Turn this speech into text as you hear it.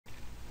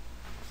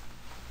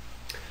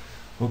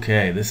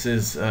Okay, this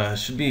is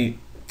should be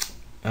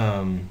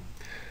um,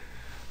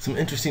 some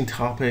interesting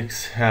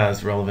topics,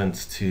 has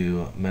relevance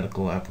to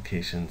medical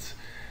applications.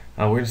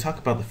 We're going to talk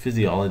about the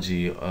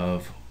physiology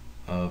of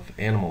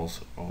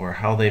animals, or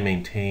how they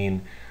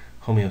maintain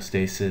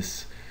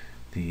homeostasis,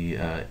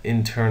 the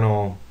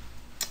internal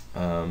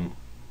um,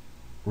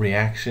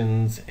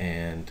 reactions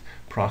and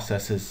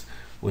processes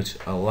which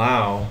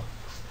allow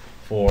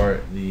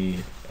for the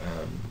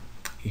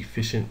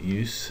efficient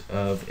use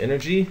of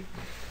energy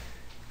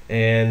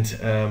and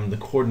the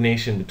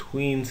coordination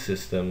between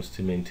systems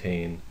to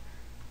maintain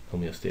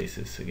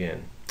homeostasis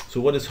again. So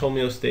what is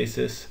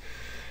homeostasis?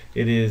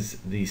 It is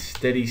the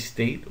steady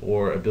state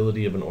or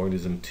ability of an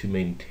organism to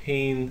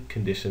maintain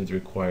conditions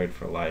required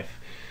for life.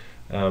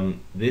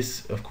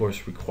 This, of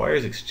course,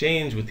 requires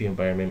exchange with the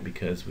environment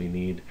because we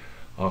need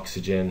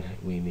oxygen,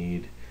 we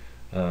need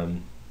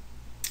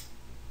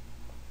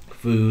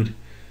food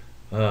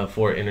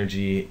for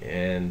energy,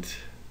 and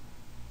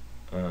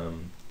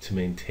to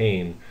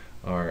maintain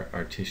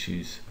our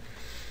tissues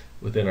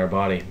within our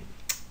body.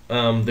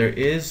 There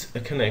is a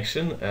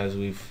connection, as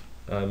we've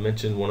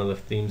mentioned. One of the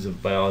themes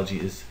of biology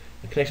is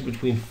the connection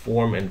between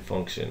form and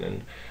function,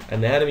 and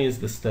anatomy is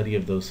the study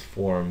of those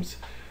forms,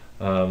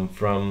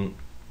 from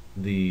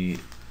the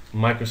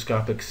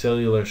microscopic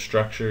cellular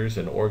structures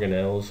and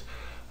organelles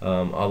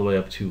all the way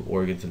up to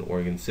organs and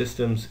organ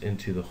systems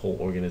into the whole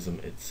organism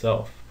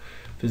itself.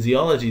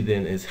 Physiology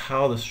then is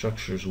how the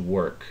structures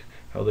work,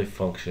 how they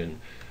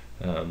function,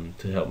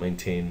 to help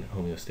maintain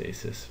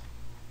homeostasis.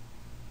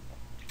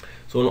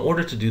 So in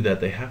order to do that,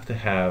 they have to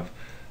have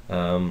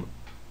a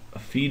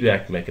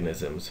feedback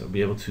mechanism, so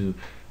be able to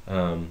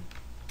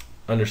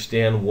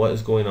understand what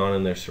is going on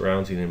in their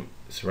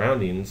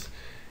surroundings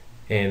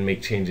and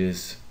make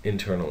changes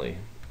internally.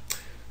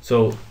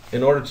 So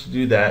in order to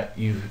do that,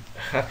 you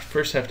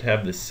first have to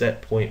have the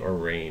set point or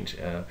range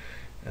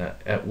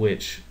at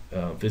which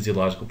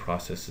physiological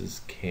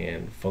processes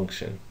can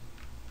function.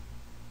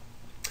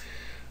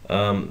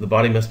 The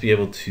body must be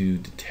able to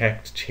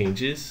detect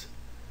changes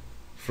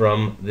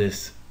from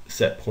this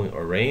set point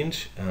or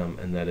range,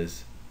 and that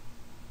is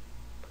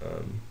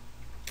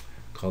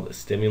called a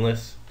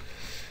stimulus.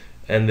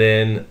 And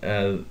then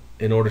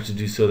in order to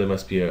do so, there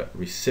must be a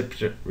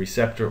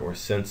receptor or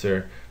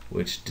sensor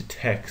which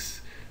detects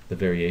the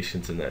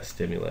variations in that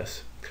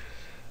stimulus.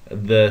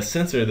 The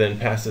sensor then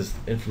passes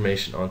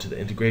information onto the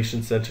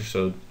integration center,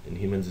 so in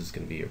humans it's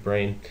going to be your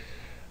brain,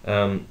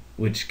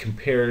 which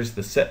compares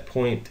the set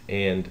point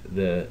and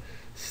the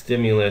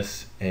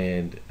stimulus,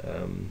 and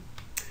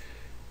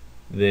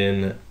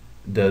then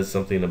does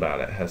something about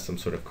it, has some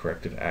sort of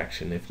corrective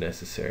action if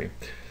necessary.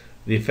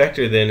 The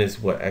effector then is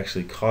what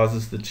actually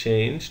causes the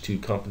change to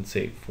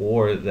compensate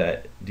for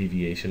that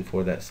deviation,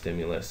 for that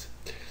stimulus.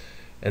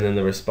 And then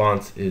the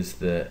response is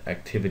the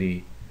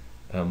activity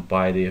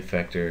by the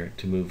effector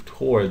to move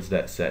towards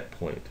that set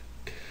point.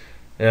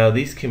 Now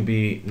these can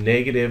be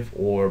negative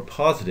or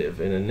positive.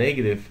 In a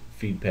negative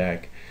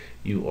feedback,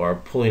 you are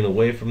pulling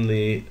away from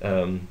the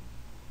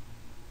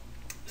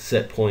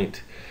set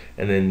point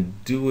and then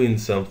doing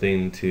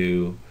something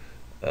to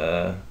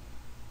get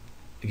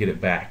it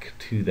back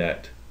to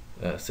that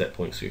set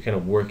point. So you're kind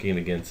of working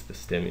against the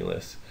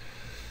stimulus.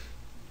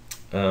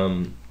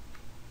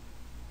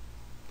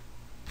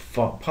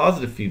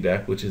 Positive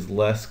feedback, which is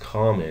less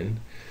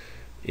common,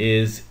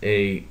 is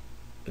a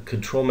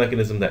control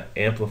mechanism that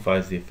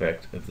amplifies the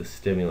effect of the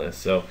stimulus.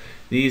 So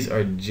these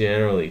are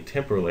generally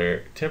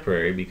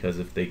temporary, because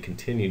if they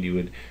continued, you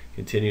would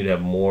continue to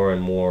have more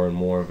and more and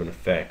more of an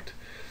effect.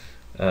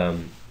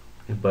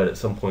 But at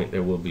some point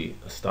there will be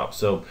a stop.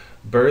 So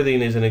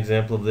birthing is an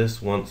example of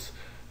this. Once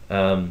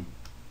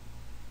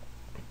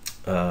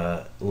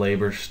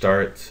labor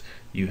starts,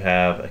 you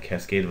have a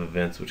cascade of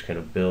events which kind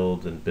of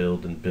build and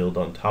build and build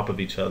on top of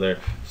each other.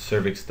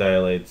 Cervix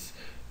dilates,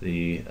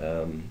 the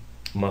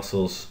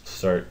muscles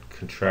start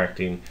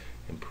contracting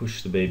and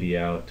push the baby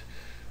out,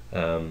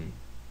 and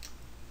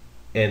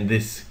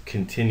this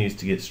continues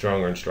to get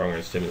stronger and stronger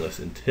in stimulus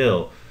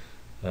until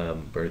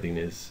birthing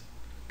is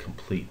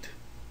complete.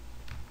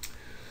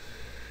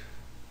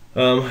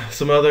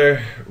 Some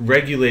other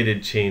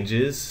regulated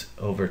changes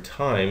over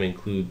time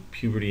include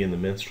puberty and the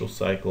menstrual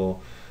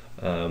cycle.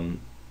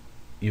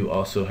 You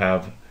also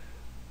have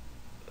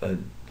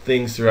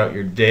things throughout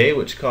your day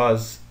which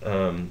cause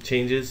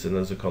changes, and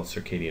those are called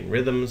circadian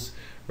rhythms,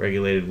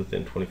 regulated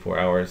within 24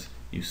 hours.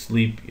 You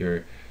sleep,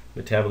 your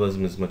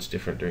metabolism is much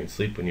different during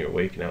sleep when you're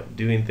awake and out and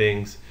doing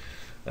things.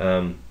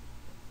 This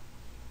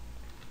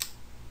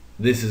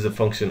is a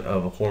function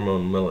of a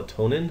hormone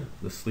melatonin,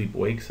 the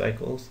sleep-wake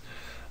cycles,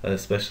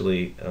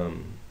 especially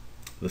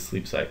the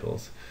sleep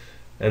cycles.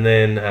 And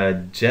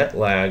then jet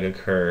lag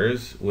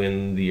occurs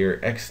when your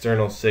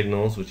external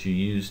signals, which you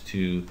use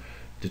to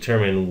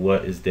determine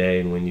what is day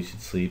and when you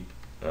should sleep,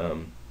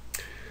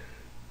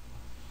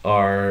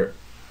 are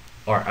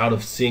out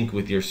of sync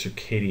with your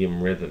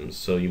circadian rhythms.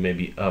 So you may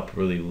be up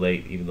really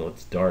late even though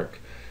it's dark,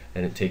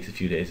 and it takes a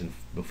few days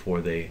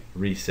before they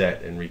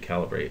reset and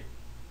recalibrate.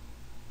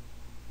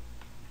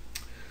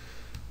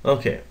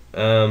 Okay,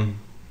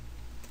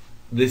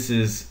 this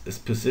is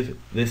specific.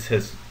 This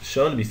has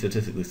shown to be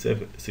statistically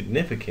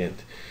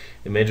significant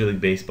in Major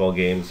League Baseball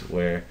games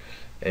where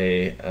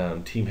a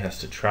team has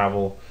to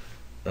travel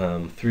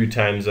through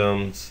time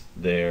zones.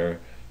 Their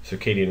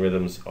circadian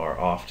rhythms are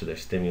off to their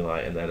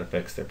stimuli, and that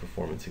affects their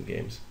performance in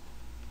games.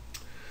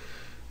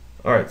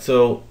 All right,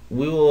 so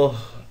we will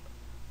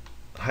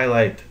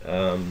highlight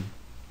a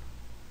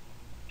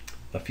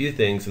few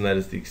things, and that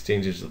is the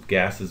exchanges of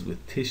gases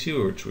with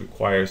tissue, which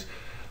requires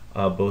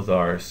both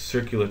our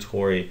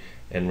circulatory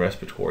and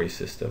respiratory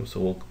system. So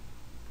we'll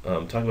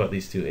talk about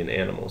these two in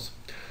animals.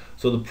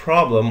 So the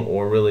problem,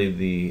 or really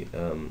the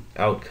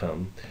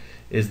outcome,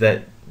 is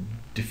that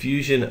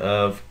diffusion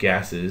of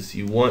gases,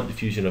 you want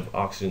diffusion of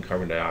oxygen,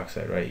 carbon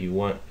dioxide, right? You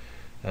want,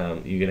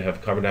 you're going to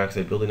have carbon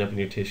dioxide building up in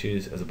your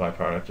tissues as a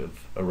byproduct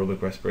of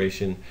aerobic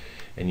respiration,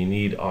 and you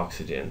need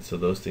oxygen. So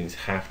those things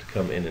have to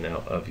come in and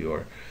out of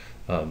your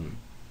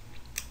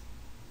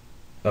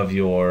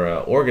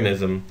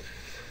organism.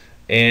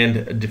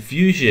 And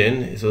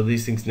diffusion, so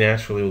these things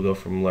naturally will go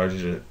from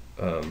larger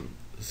to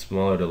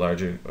smaller to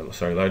larger, or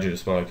sorry, larger to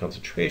smaller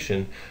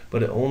concentration,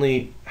 but it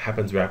only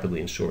happens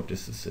rapidly in short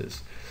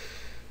distances.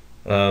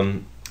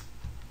 So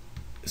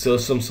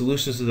some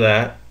solutions to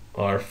that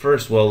are,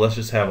 first, well, let's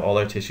just have all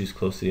our tissues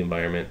close to the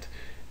environment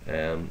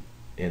and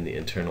the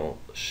internal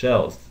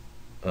cells.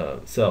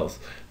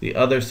 The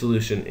other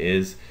solution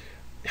is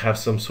have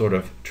some sort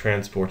of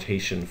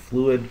transportation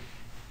fluid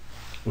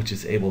which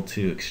is able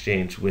to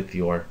exchange with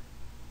your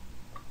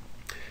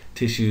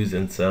tissues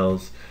and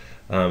cells,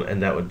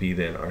 and that would be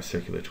then our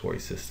circulatory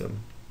system.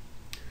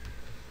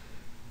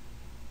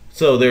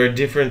 So there are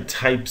different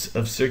types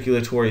of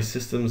circulatory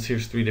systems.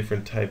 Here's 3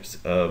 different types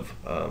of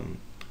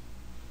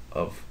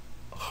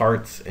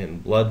hearts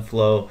and blood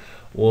flow.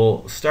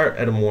 We'll start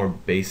at a more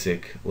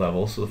basic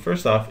level. So the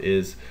first off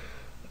is,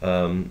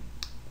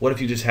 what if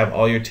you just have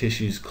all your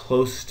tissues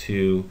close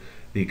to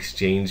the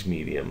exchange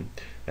medium?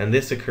 And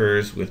this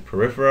occurs with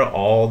peripheral.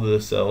 All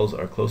the cells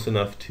are close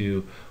enough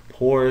to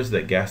pores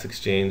that gas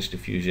exchange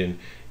diffusion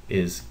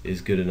is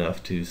good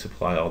enough to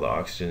supply all the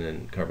oxygen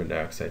and carbon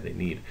dioxide they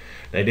need.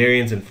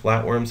 Cnidarians and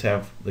flatworms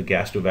have the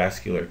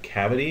gastrovascular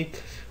cavity,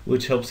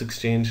 which helps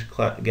exchange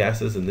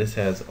gases, and this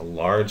has a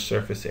large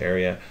surface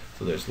area,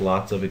 so there's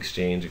lots of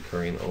exchange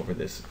occurring over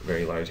this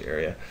very large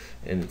area,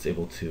 and it's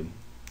able to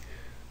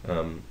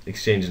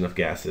exchange enough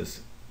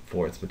gases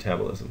for its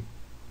metabolism.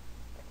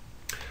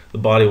 The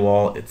body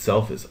wall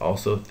itself is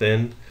also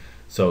thin,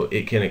 so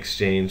it can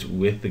exchange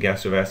with the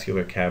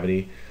gastrovascular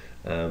cavity,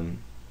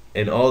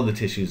 and all of the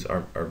tissues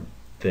are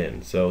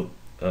thin. So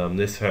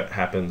this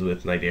happens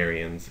with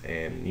cnidarians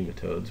and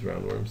nematodes,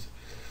 roundworms.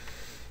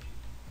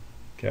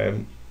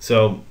 Okay,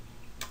 so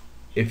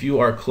if you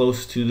are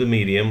close to the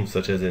medium,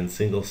 such as in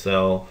single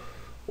cell,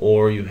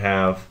 or you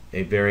have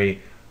a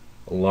very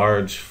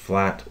large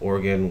flat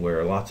organ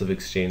where lots of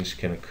exchange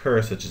can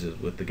occur, such as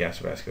with the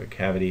gastrovascular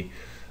cavity,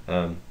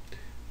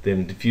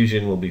 then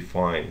diffusion will be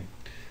fine.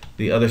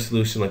 The other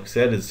solution, like I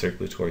said, is the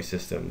circulatory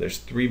system. There's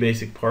 3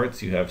 basic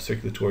parts. You have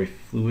circulatory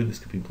fluid, this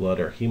could be blood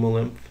or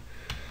hemolymph.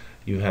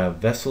 You have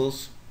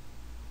vessels,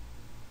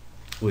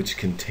 which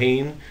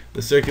contain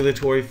the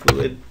circulatory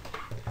fluid,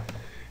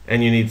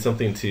 and you need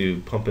something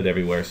to pump it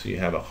everywhere, so you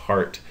have a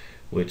heart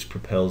which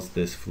propels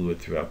this fluid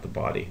throughout the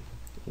body,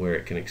 where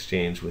it can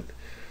exchange with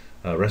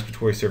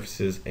respiratory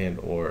surfaces and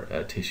or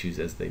tissues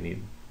as they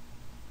need.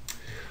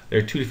 There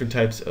are 2 different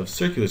types of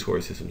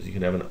circulatory systems. You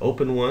can have an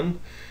open one.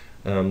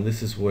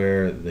 This is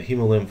where the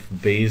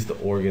hemolymph bathes the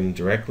organ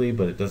directly,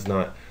 but it does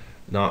not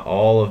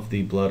all of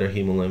the blood or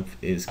hemolymph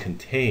is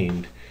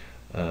contained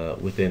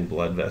within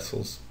blood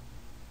vessels.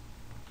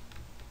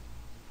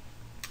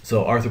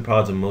 So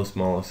arthropods and most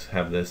mollusks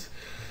have this.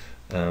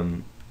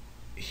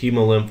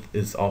 Hemolymph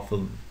is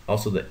also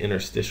the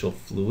interstitial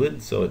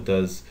fluid, so it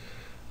does,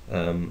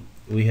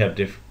 we have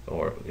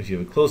or if you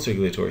have a closed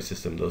circulatory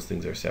system, those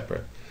things are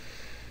separate.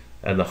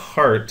 And the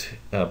heart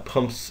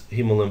pumps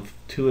hemolymph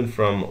to and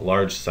from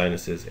large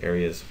sinuses,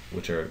 areas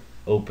which are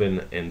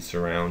open and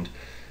surround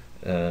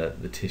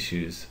the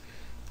tissues.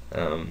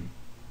 So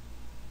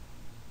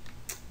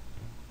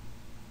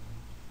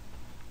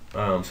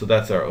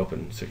that's our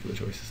open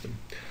circulatory system.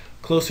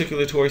 Closed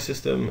circulatory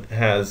system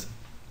has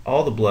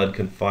all the blood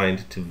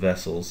confined to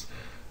vessels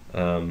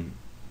and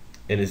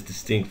is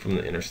distinct from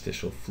the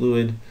interstitial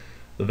fluid.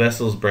 The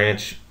vessels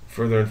branch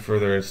further and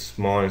further,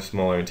 smaller and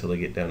smaller, until they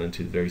get down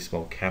into very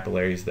small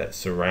capillaries that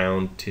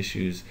surround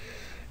tissues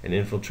and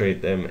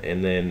infiltrate them,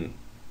 and then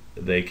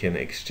they can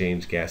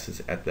exchange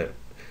gases at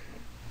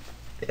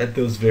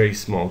those very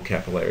small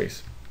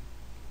capillaries.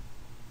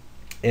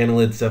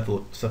 Annelid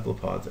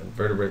cephalopods and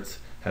vertebrates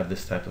have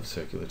this type of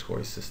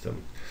circulatory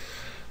system.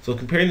 So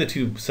comparing the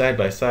 2 side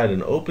by side,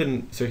 an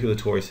open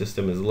circulatory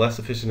system is less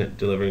efficient at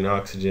delivering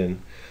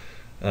oxygen,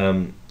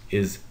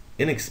 is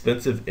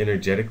inexpensive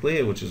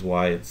energetically, which is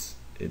why it's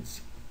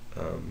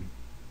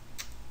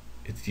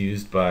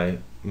used by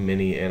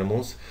many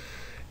animals,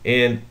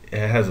 and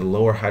it has a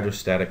lower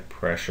hydrostatic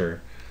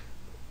pressure,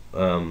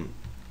 and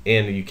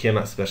you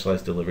cannot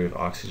specialize delivery of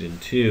oxygen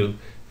to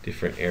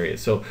different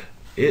areas. So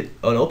An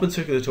open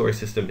circulatory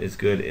system is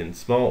good in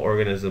small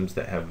organisms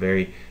that have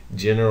very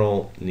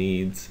general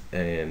needs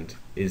and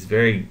is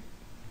very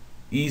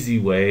easy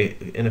but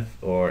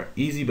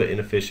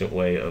inefficient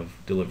way of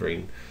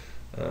delivering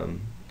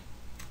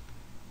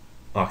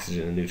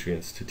oxygen and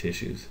nutrients to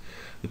tissues.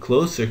 The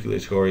closed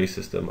circulatory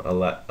system,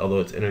 although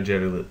it's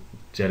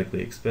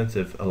energetically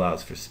expensive,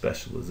 allows for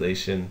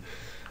specialization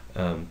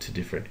to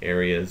different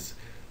areas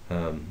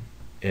and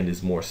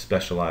is more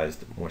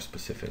specialized, more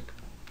specific.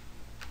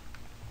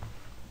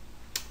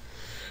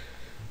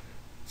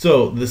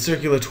 So the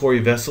circulatory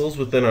vessels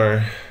within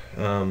our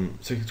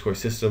circulatory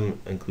system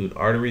include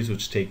arteries,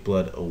 which take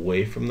blood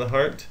away from the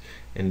heart,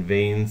 and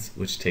veins,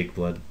 which take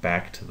blood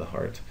back to the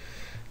heart.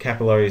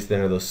 Capillaries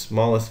then are those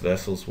smallest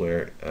vessels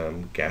where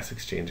gas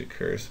exchange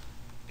occurs.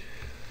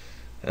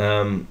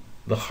 The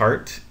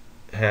heart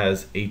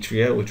has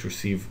atria, which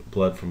receive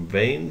blood from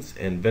veins,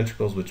 and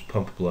ventricles, which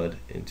pump blood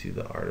into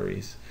the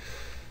arteries.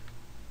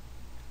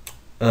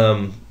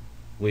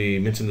 We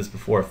mentioned this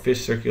before, fish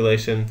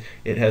circulation.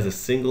 It has a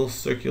single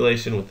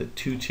circulation with a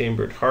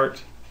two-chambered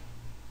heart,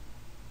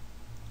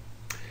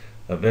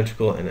 a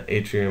ventricle, and an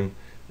atrium.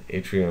 The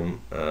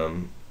atrium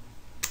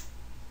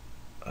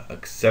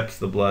accepts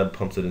the blood,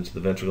 pumps it into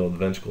the ventricle. The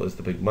ventricle is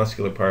the big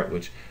muscular part,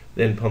 which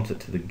then pumps it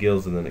to the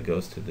gills, and then it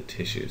goes to the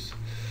tissues,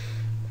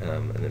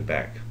 and then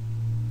back.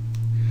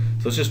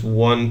 So it's just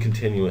one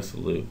continuous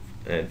loop,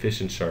 and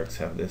fish and sharks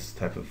have this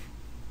type of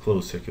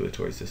closed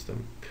circulatory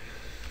system.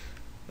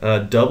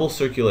 Double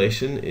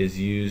circulation is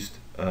used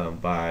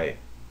by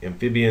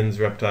amphibians,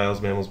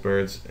 reptiles, mammals,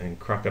 birds, and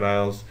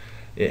crocodiles.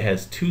 It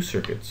has two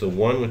circuits, so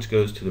one which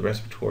goes to the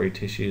respiratory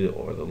tissue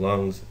or the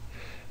lungs,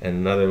 and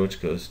another which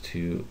goes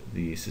to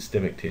the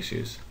systemic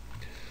tissues.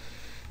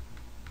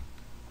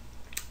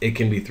 It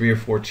can be 3 or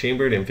 4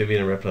 chambered.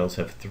 Amphibian and reptiles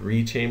have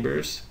 3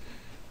 chambers.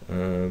 So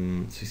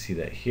you see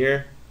that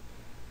here.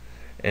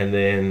 And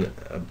then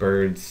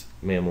birds,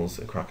 mammals,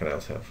 and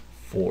crocodiles have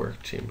 4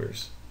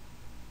 chambers.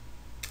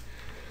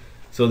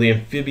 So the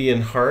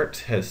amphibian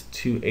heart has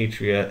 2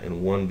 atria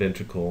and 1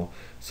 ventricle.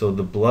 So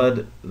the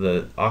blood,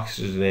 the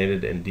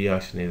oxygenated and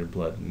deoxygenated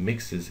blood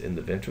mixes in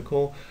the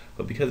ventricle,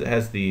 but because it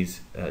has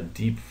these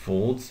deep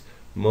folds,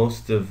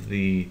 most of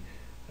the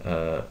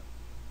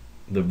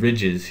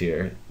ridges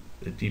here,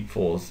 the deep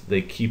folds,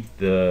 they keep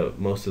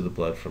most of the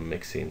blood from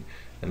mixing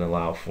and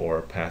allow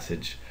for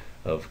passage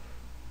of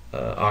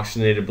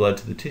oxygenated blood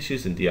to the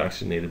tissues and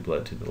deoxygenated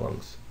blood to the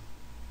lungs.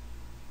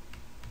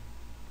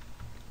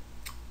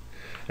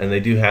 And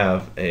they do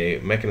have a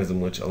mechanism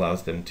which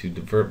allows them to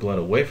divert blood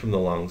away from the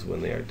lungs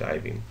when they are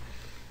diving.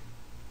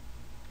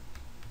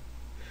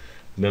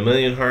 The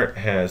mammalian heart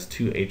has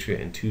 2 atria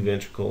and 2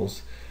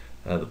 ventricles.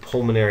 The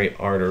pulmonary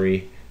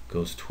artery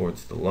goes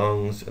towards the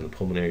lungs, and the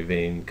pulmonary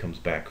vein comes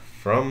back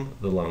from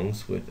the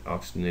lungs with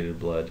oxygenated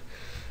blood.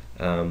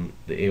 The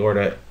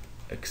aorta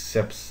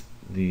accepts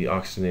the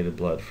oxygenated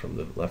blood from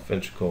the left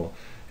ventricle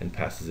and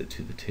passes it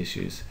to the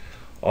tissues.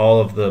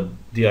 All of the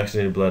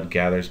deoxygenated blood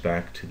gathers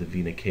back to the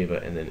vena cava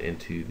and then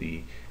into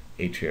the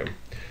atrium.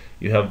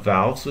 You have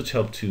valves which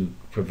help to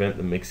prevent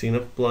the mixing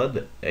of blood.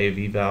 The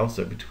AV valves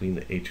are between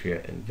the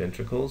atria and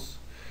ventricles,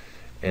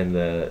 and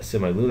the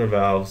semilunar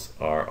valves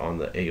are on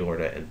the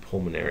aorta and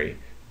pulmonary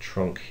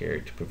trunk here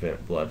to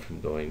prevent blood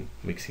from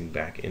mixing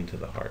back into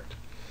the heart.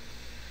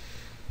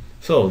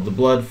 So the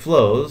blood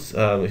flows,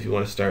 if you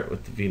want to start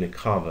with the vena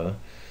cava,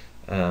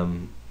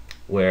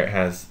 where it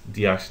has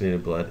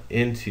deoxygenated blood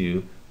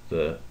into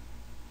the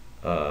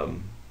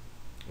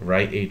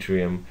right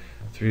atrium,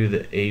 through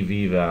the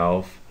AV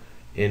valve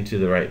into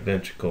the right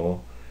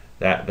ventricle.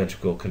 That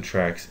ventricle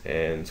contracts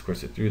and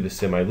squirts it through the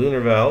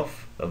semilunar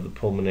valve of the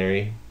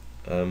pulmonary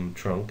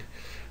trunk.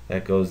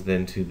 That goes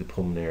then to the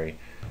pulmonary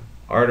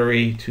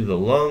artery to the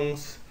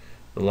lungs.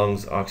 The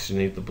lungs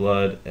oxygenate the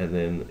blood, and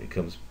then it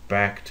comes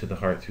back to the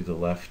heart through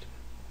the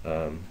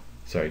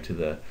to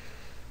the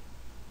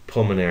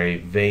pulmonary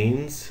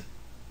veins,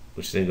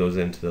 which then goes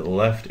into the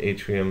left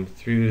atrium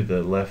through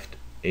the left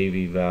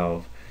AV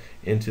valve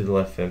into the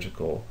left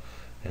ventricle,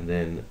 and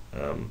then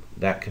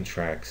that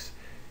contracts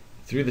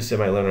through the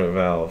semilunar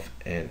valve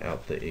and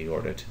out the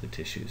aorta to the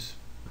tissues,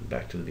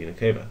 back to the vena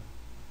cava.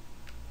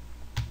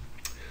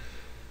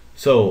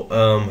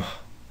 So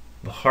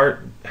the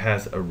heart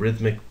has a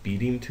rhythmic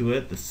beating to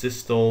it. The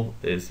systole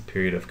is a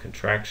period of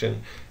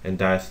contraction, and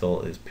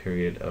diastole is a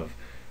period of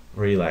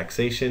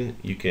relaxation.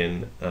 You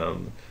can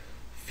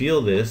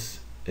feel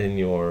this in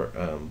your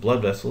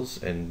blood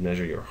vessels and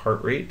measure your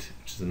heart rate,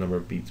 which is the number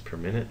of beats per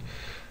minute.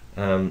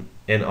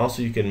 And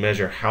also you can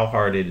measure how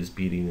hard it is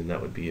beating, and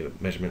that would be a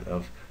measurement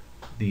of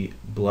the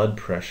blood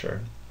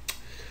pressure.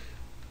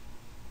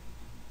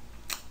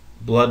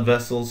 Blood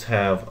vessels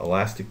have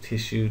elastic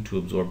tissue to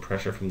absorb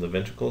pressure from the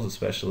ventricles,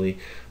 especially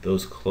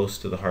those close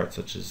to the heart,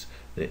 such as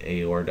the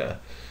aorta.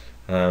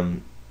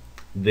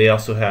 They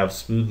also have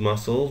smooth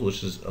muscles,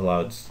 which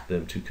allows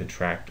them to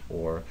contract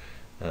or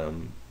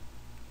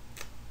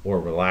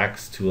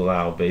relax to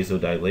allow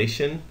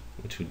vasodilation,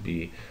 which would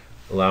be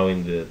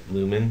allowing the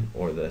lumen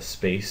or the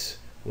space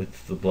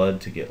with the blood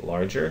to get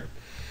larger.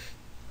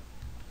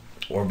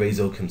 or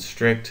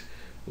vasoconstrict,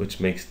 which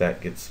makes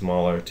that get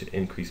smaller to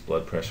increase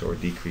blood pressure or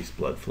decrease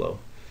blood flow.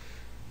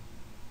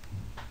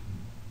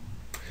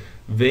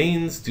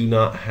 Veins do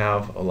not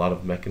have a lot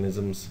of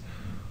mechanisms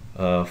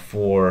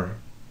for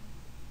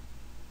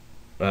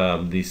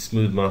these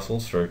smooth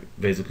muscles for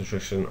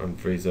vasoconstriction or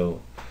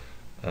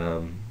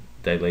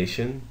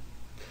vasodilation,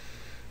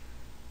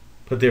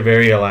 but they're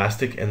very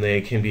elastic and they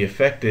can be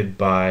affected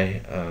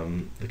by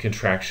the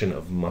contraction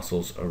of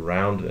muscles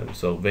around them.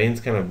 So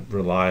veins kind of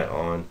rely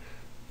on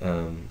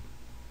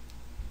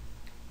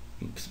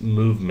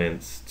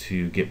movements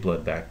to get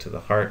blood back to the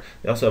heart.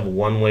 They also have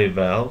one-way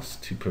valves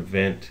to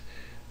prevent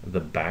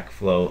the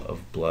backflow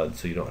of blood,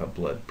 so you don't have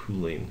blood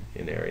pooling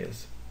in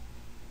areas.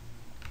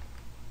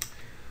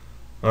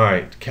 All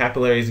right,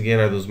 capillaries again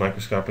are those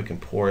microscopic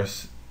and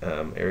porous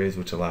areas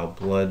which allow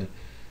blood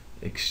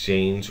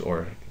exchange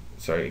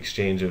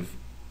of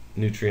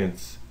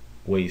nutrients,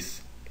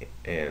 waste,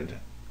 and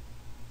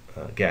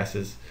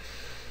gases.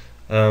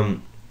 The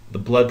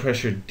blood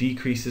pressure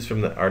decreases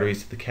from the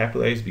arteries to the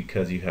capillaries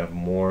because you have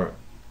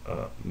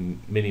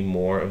many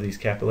more of these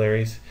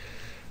capillaries.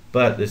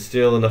 But there's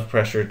still enough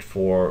pressure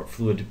for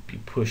fluid to be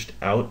pushed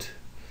out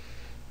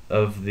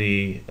of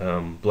the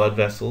blood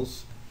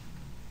vessels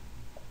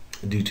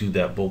due to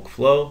that bulk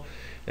flow,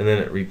 and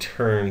then it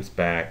returns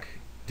back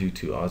due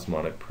to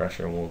osmotic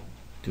pressure, and we'll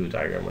do a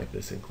diagram like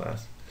this in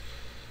class.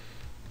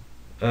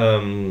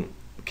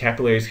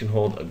 Capillaries can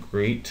hold a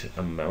great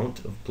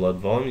amount of blood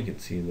volume. You can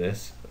see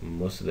this.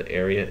 Most of the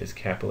area is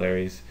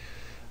capillaries,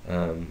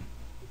 but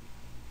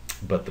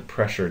the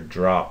pressure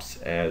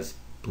drops as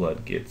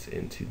blood gets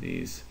into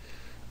these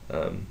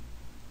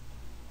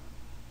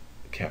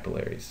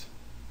capillaries,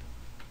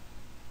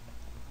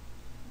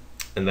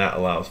 and that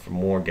allows for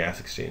more gas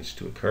exchange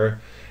to occur,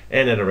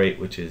 and at a rate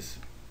which is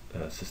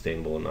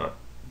sustainable and not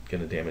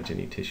going to damage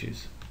any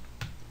tissues.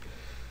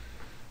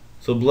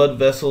 So blood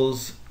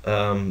vessels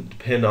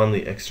depend on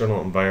the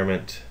external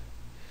environment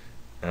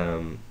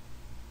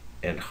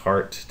and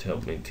heart to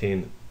help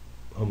maintain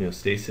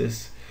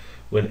homeostasis.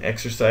 When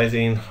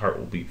exercising, heart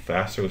will beat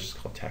faster, which is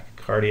called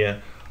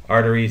tachycardia.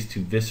 Arteries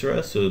to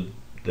viscera, so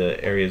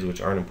the areas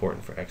which aren't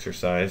important for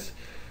exercise,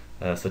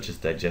 such as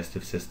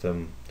digestive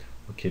system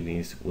or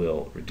kidneys,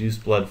 will reduce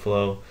blood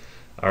flow.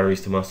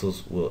 Arteries to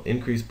muscles will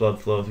increase blood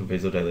flow through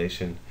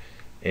vasodilation,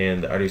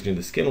 and the arteries near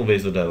the skin will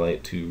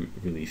vasodilate to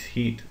release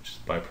heat, which is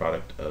a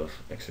byproduct of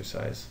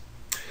exercise.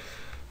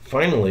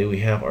 Finally,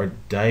 we have our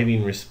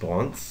diving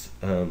response.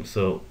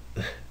 So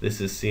this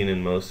is seen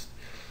in most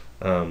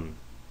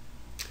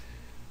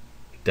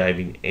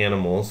diving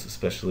animals,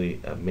 especially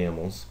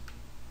mammals.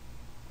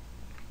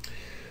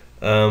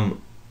 And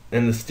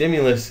the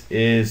stimulus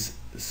is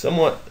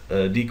somewhat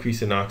a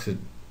decrease in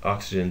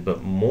oxygen,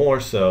 but more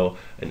so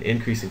an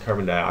increase in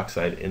carbon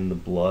dioxide in the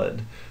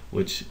blood,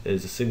 which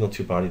is a signal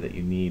to your body that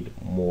you need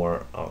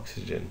more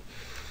oxygen.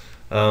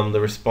 The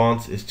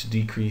response is to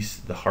decrease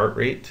the heart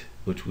rate,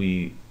 which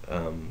we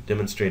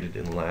demonstrated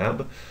in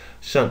lab.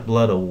 Shunt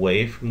blood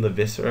away from the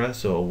viscera,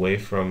 so away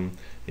from,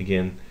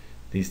 again,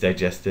 these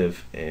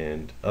digestive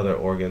and other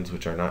organs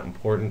which are not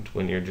important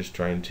when you're just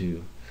trying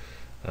to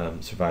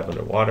survive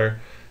underwater.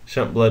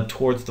 Shunt blood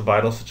towards the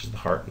vitals, such as the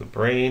heart and the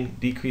brain.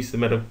 Decrease the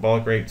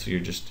metabolic rate, so you're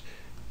just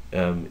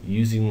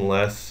using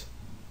less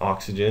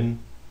oxygen.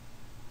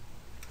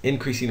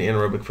 Increasing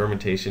anaerobic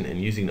fermentation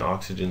and using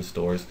oxygen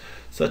stores,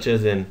 such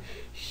as in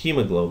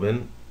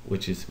hemoglobin,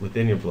 which is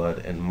within your blood,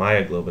 and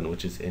myoglobin,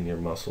 which is in your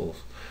muscles.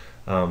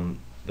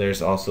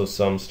 There's also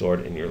some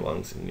stored in your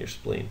lungs and your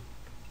spleen.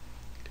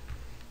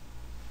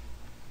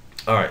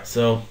 All right,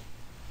 so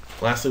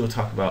lastly, we'll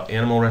talk about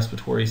animal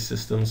respiratory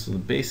systems. So the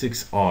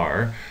basics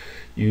are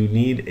you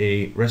need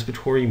a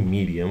respiratory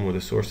medium with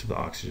a source of the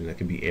oxygen. That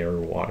can be air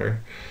or water.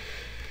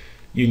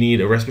 You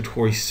need a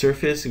respiratory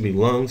surface. It can be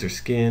lungs or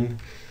skin.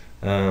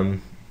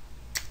 And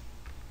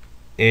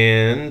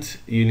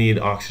you need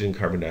oxygen,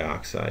 carbon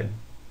dioxide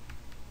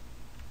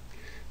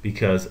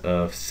because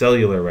of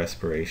cellular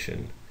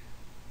respiration,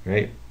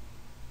 right?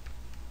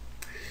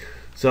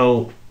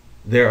 So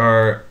there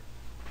are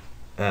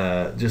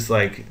just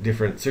like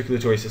different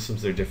circulatory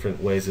systems, there are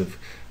different ways of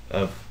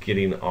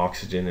getting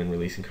oxygen and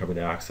releasing carbon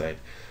dioxide.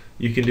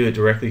 You can do it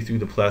directly through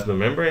the plasma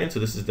membrane. So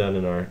this is done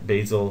in our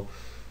basal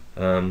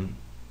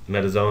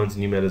metazoans,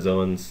 new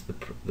metazoans,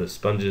 the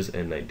sponges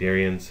and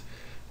cnidarians.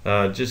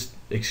 Just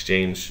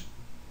exchange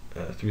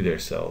through their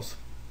cells.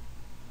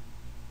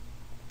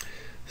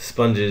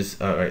 Sponges,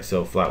 alright,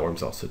 so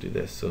flatworms also do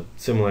this. So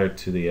similar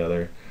to the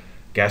other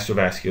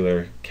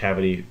gastrovascular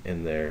cavity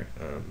and their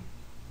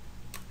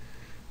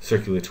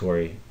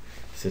circulatory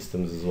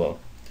systems as well.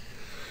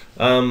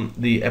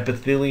 The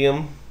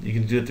epithelium, you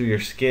can do it through your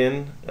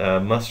skin,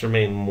 must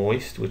remain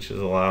moist, which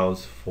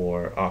allows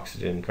for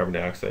oxygen, carbon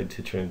dioxide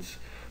to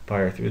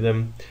transpire through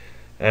them.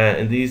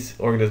 And these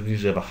organisms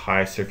usually have a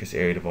high surface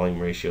area to volume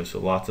ratio, so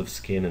lots of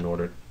skin in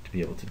order to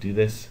be able to do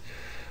this.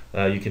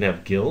 You can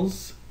have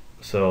gills,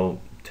 so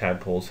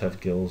tadpoles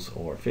have gills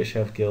or fish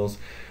have gills,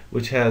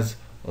 which has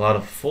a lot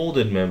of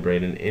folded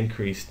membrane and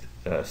increased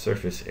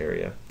surface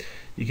area.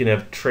 You can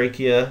have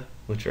trachea,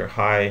 which are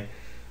high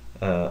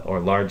or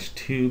large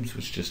tubes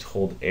which just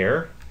hold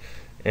air,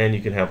 and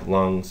you can have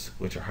lungs,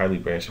 which are highly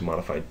branched and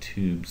modified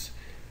tubes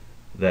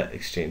that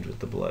exchange with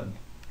the blood.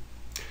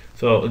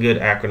 So a good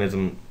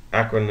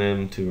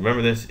acronym to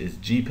remember this is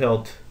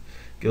GPELT: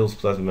 gills,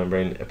 plasma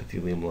membrane,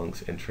 epithelium,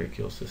 lungs, and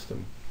tracheal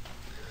system.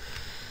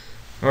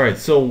 All right,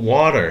 so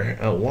water.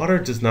 Water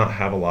does not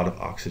have a lot of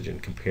oxygen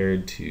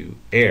compared to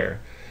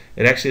air.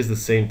 It actually has the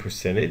same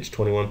percentage,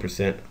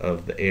 21%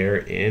 of the air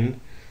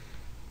in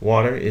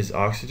water is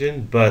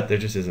oxygen, but there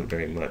just isn't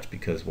very much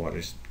because water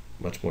is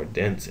much more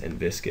dense and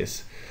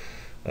viscous.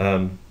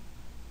 Carbon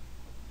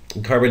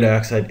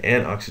dioxide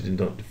and oxygen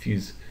don't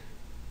diffuse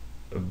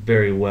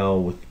very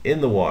well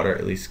within the water,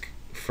 at least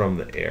from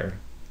the air.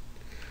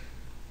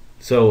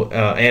 So,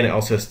 and it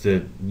also has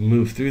to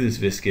move through this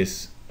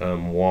viscous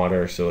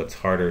water, so it's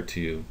harder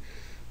to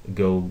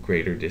go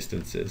greater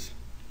distances.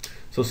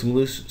 So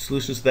some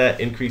solutions to that: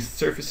 increased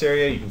surface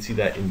area. You can see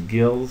that in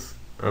gills,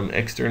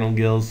 external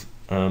gills.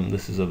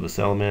 This is of a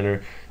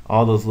salamander.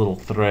 All those little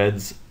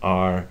threads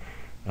are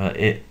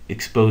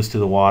exposed to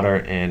the water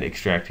and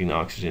extracting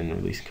oxygen and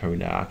releasing carbon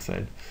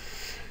dioxide.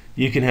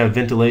 You can have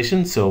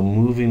ventilation, so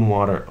moving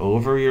water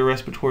over your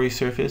respiratory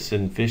surface,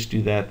 and fish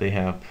do that. They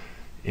have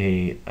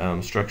a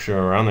structure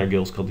around their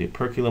gills called the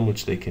operculum,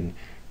 which they can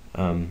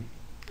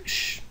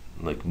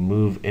like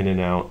move in and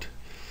out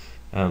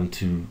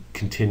to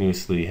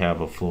continuously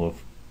have a flow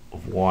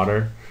of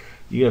water.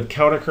 You have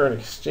countercurrent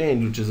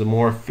exchange, which is a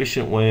more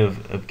efficient way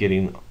of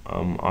getting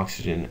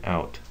oxygen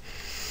out.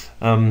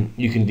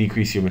 You can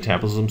decrease your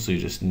metabolism, so you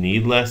just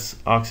need less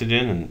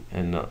oxygen,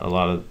 and a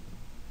lot of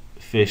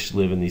fish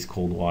live in these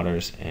cold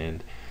waters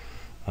and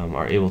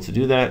are able to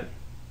do that.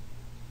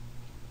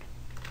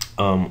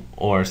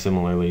 Or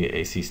similarly,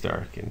 a sea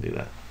star can do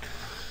that.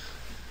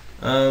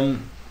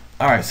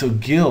 All right, so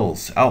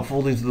gills,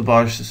 outfoldings of the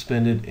body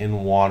suspended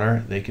in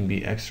water. They can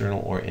be external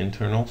or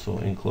internal, so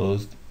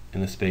enclosed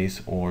in a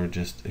space or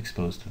just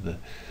exposed to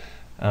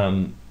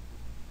the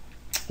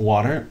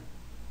water.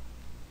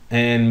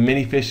 And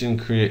many fish and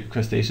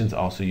crustaceans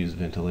also use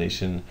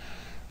ventilation.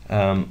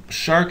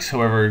 Sharks,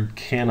 however,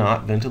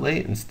 cannot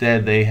ventilate.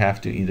 Instead, they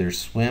have to either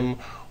swim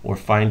or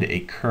find a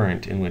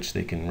current in which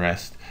they can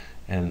rest,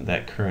 and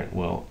that current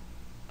will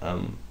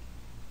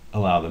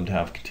allow them to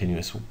have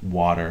continuous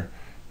water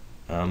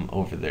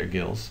over their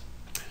gills.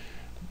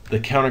 The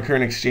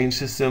countercurrent exchange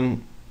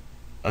system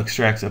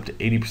extracts up to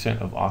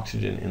 80% of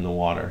oxygen in the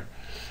water.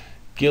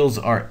 Gills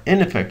are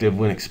ineffective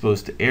when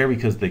exposed to air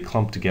because they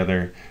clump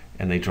together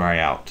and they dry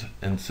out.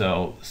 And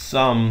so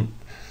some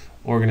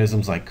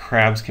organisms like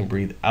crabs can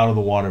breathe out of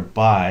the water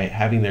by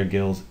having their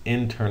gills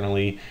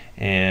internally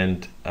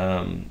and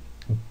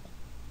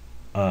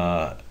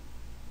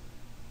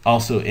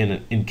also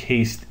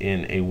encased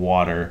in a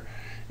water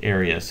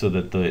area so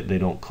that they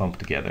don't clump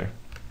together.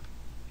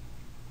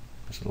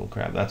 There's a little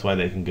crab. That's why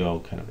they can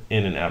go kind of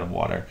in and out of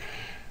water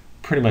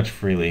pretty much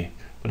freely.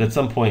 But at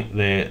some point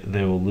they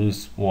will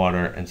lose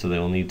water, and so they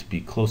will need to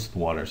be close to the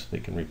water so they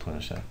can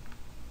replenish that.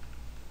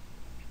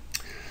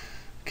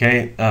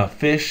 Okay,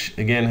 fish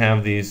again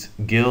have these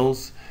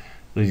gills.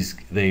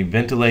 They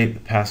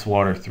ventilate, pass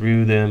water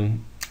through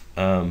them,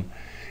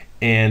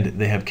 and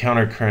they have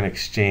countercurrent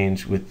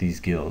exchange with these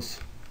gills.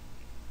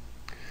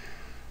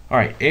 All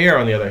right, air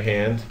on the other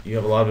hand, you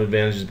have a lot of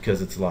advantages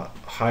because it's a lot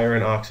higher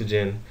in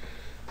oxygen.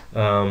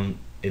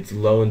 It's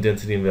low in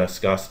density and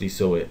viscosity,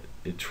 so it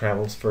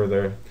travels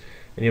further,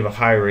 and you have a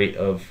high rate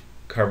of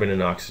carbon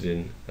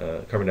dioxide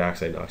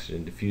and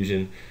oxygen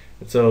diffusion.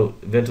 And so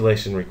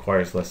ventilation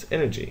requires less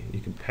energy. You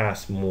can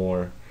pass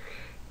more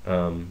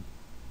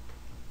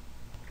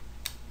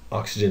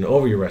oxygen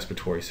over your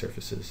respiratory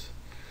surfaces.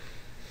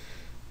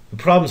 The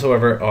problems,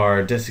 however,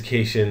 are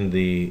desiccation.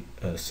 The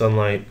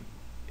sunlight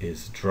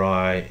is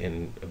dry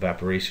and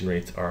evaporation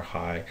rates are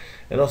high,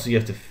 and also you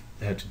have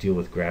to deal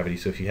with gravity.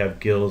 So if you have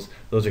gills,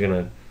 those are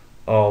going to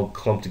all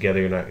clump together.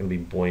 You're not going to be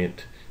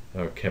buoyant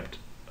or kept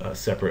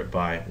separate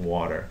by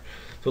water.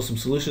 So some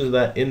solutions to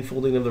that: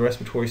 infolding of the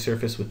respiratory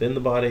surface within the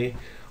body,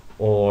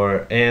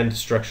 and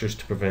structures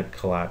to prevent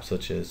collapse,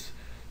 such as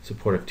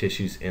supportive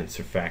tissues and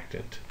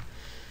surfactant.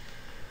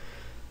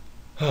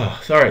 All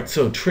right,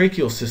 so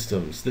tracheal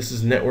systems. This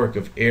is a network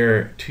of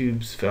air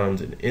tubes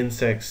found in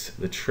insects.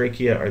 The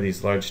trachea are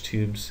these large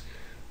tubes,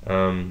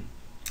 and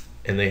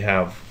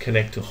they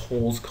connect to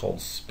holes called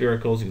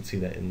spiracles. You can see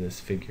that in this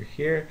figure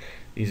here.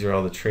 These are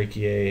all the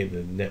tracheae,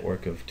 the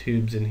network of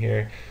tubes in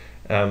here.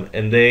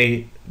 And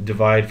they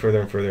divide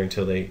further and further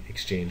until they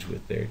exchange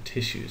with their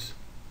tissues.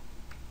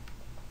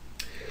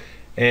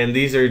 And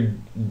these are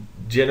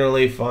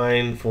generally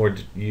fine for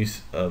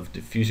use of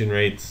diffusion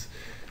rates.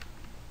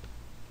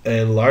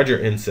 And larger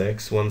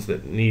insects, ones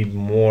that need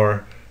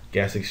more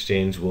gas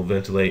exchange, will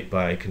ventilate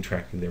by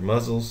contracting their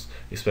muzzles,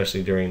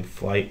 especially during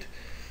flight,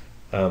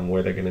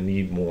 where they're going to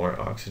need more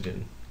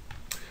oxygen.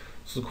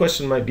 So the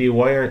question might be,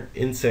 why aren't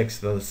insects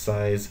the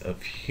size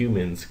of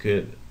humans?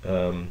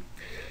 And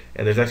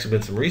there's actually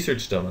been some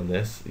research done on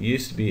this. It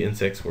used to be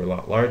insects were a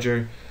lot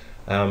larger,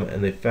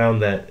 and they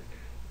found that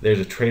there's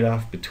a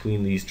trade-off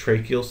between these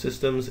tracheal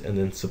systems and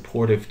then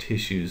supportive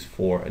tissues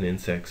for an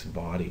insect's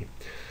body.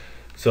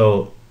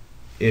 So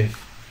if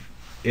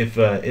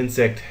an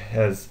insect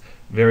has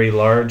very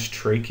large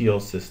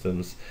tracheal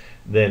systems,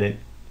 then it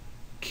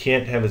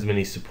can't have as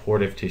many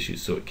supportive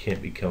tissues, so it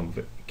can't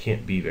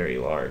be very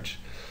large.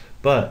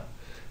 But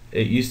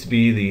it used to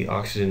be the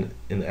oxygen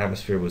in the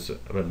atmosphere was at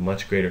a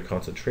much greater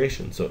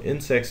concentration, so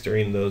insects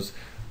during those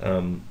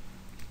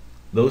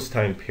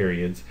time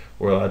periods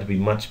were allowed to be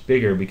much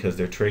bigger because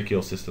their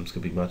tracheal systems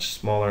could be much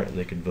smaller and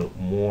they could devote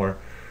more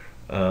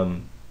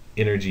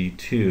energy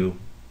to,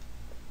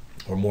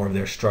 or more of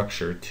their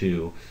structure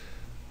to,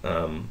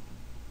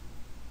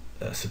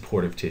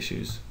 supportive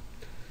tissues.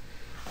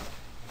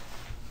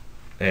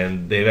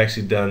 And they've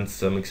actually done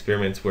some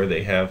experiments where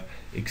they have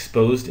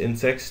exposed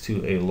insects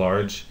to a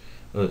large,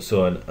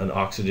 an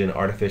oxygen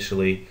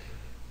artificially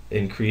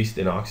increased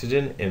in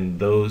oxygen, and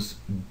those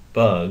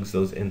bugs,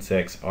 those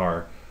insects,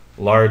 are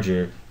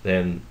larger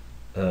than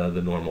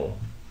the normal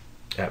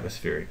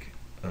atmospheric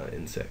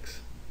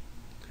insects.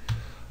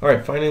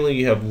 Alright, finally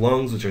you have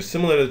lungs, which are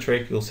similar to the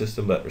tracheal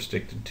system but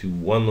restricted to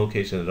one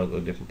location. They don't go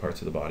to different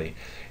parts of the body,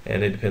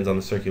 and it depends on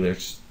the circulatory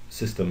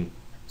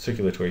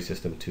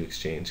system to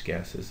exchange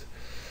gases.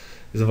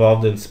 It's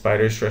evolved in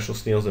spiders, terrestrial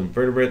snails, and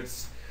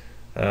vertebrates.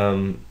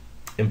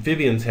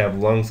 Amphibians have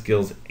lungs,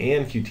 gills,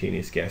 and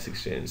cutaneous gas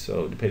exchange,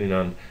 so depending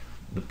on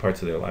the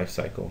parts of their life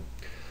cycle.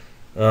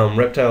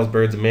 Reptiles,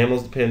 birds, and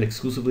mammals depend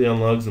exclusively on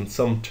lungs, and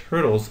some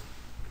turtles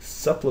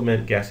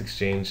supplement gas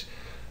exchange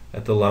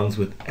at the lungs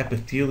with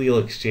epithelial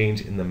exchange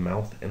in the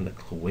mouth and the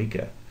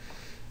cloaca.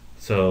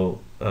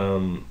 So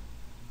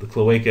the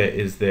cloaca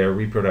is their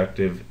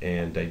reproductive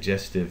and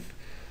digestive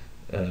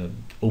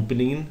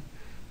opening,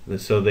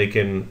 so they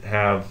can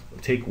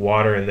take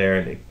water in there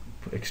and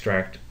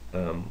extract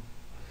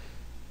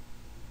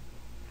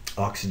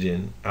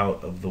oxygen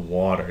out of the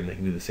water, and they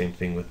can do the same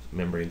thing with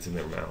membranes in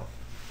their mouth.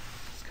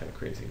 It's kind of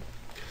crazy.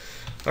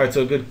 All right,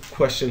 so a good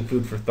question,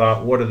 food for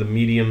thought. What are the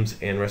mediums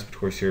and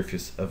respiratory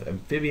surface of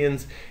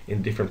amphibians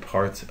in different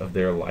parts of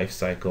their life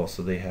cycle?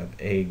 So they have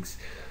eggs,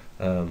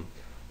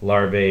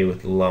 larvae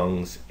with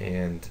lungs,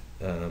 and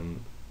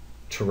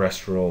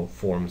terrestrial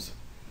forms,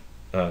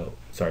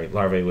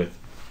 larvae with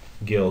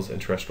gills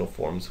and terrestrial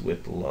forms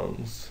with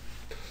lungs.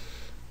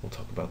 We'll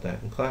talk about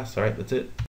that in class. All right, that's it.